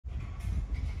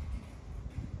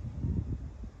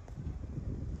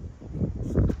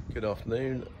Good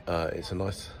afternoon. It's a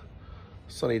nice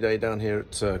sunny day down here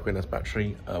at Greenhouse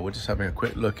Battery. We're just having a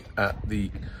quick look at the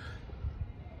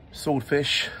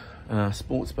Swordfish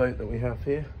sports boat that we have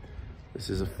here.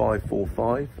 This is a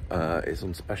 545. It's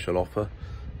on special offer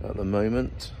at the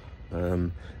moment.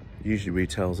 Usually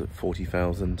retails at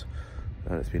 40,000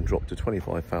 and it's been dropped to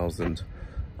 25,000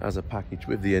 as a package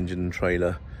with the engine and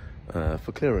trailer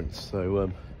for clearance.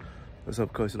 So let's have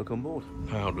a closer look on board.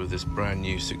 Powered with this brand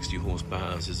new 60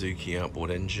 horsepower Suzuki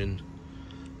outboard engine.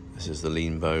 This is the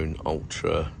lean bone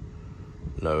ultra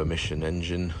low emission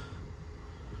engine,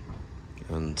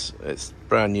 and it's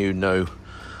brand new, no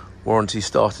warranty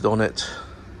started on it,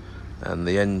 and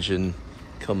the engine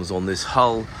comes on this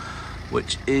hull,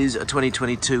 which is a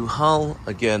 2022 hull.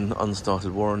 Again,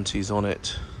 unstarted warranties on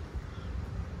it.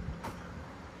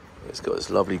 It's got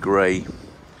this lovely grey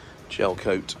gel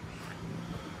coat.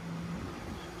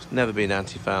 It's never been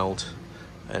anti-fouled,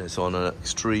 and it's on an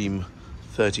extreme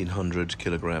 1300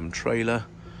 kilogram trailer.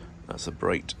 That's a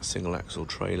Brake single axle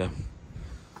trailer.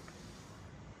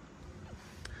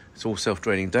 It's all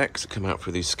self-draining decks that come out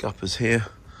through these scuppers here.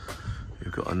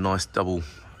 You've got a nice double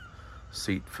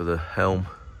seat for the helm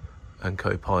and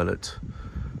co-pilot,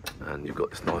 and you've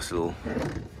got this nice little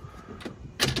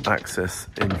access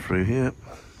in through here,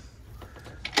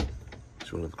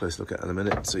 which we'll have a close look at in a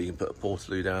minute. So you can put a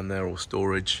portaloo down there or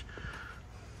storage.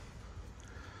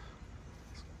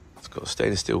 It's got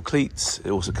stainless steel cleats.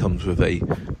 It also comes with a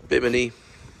bimini.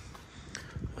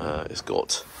 It's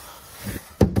got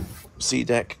sea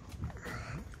deck,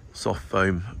 soft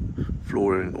foam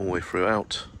flooring all the way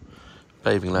throughout,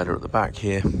 paving ladder at the back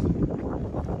here.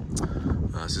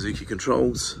 Suzuki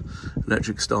controls,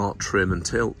 electric start, trim and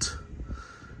tilt,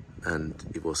 and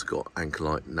you've also got anchor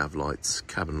light, nav lights,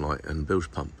 cabin light and bilge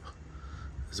pump.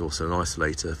 There's also an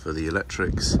isolator for the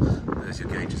electrics. There's your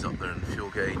gauges up there and the fuel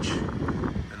gauge.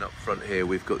 And up front here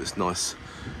we've got this nice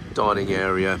dining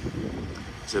area.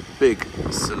 It's a big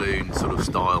saloon sort of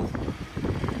style,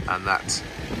 and that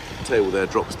table there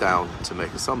drops down to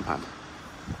make a sun pad.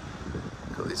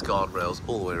 Got these guardrails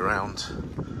all the way around.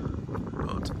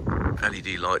 Got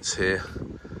LED lights here,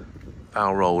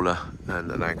 bow roller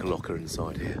and an anchor locker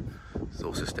inside here. There's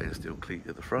also stainless steel cleat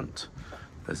at the front.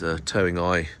 There's a towing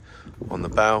eye on the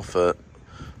bow for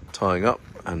tying up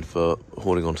and for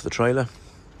hauling onto the trailer.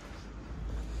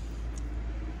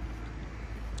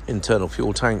 Internal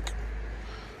fuel tank.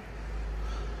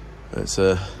 It's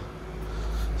a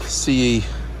CE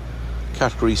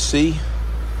category C,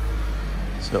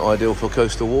 so ideal for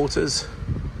coastal waters.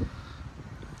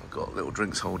 I've got little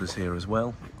drinks holders here as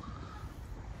well.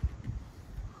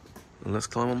 And let's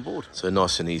climb on board. So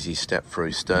nice and easy step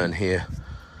through stern here.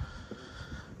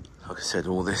 Like I said,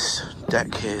 all this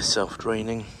deck here is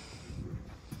self-draining.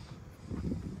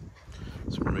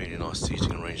 Some really nice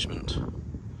seating arrangement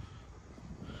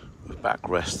with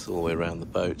backrests all the way around the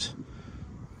boat.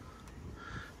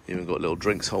 Even got little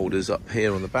drinks holders up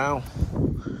here on the bow.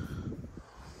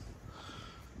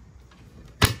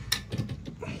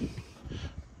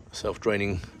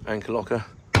 Self-draining anchor locker.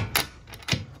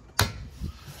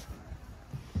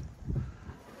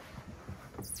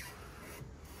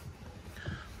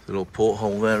 A little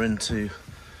porthole there into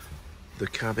the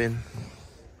cabin.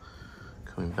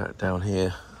 Coming back down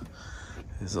here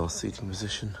is our seating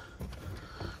position.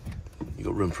 You've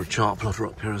got room for a chart plotter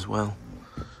up here as well.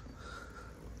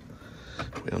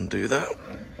 We undo that.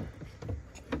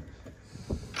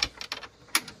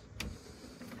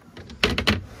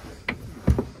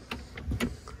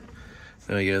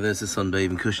 There we go, there's the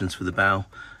sunbathing cushions for the bow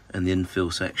and the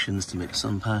infill sections to make a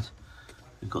sun pad.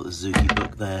 We've got the Suzuki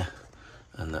book there,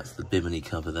 and that's the bimini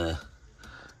cover there.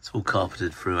 It's all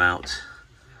carpeted throughout.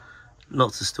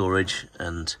 Lots of storage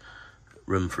and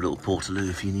room for a little portaloo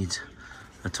if you need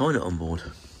a toilet on board.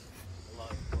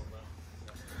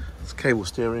 It's cable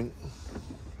steering.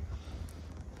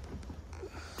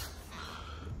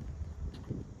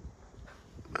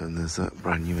 And there's that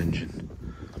brand new engine.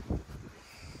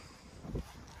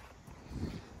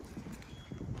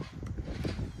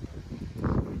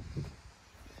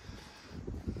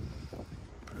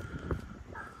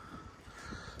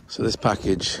 So this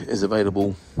package is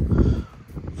available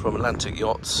from Atlantic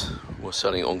Yachts. We're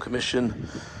selling it on commission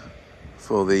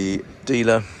for the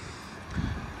dealer,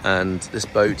 and this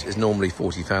boat is normally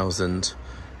 40,000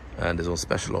 and is on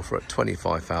special offer at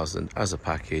 25,000 as a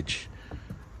package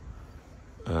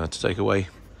to take away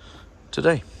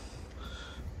today.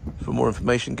 For more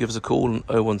information, give us a call on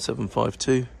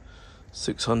 01752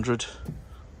 600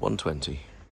 120.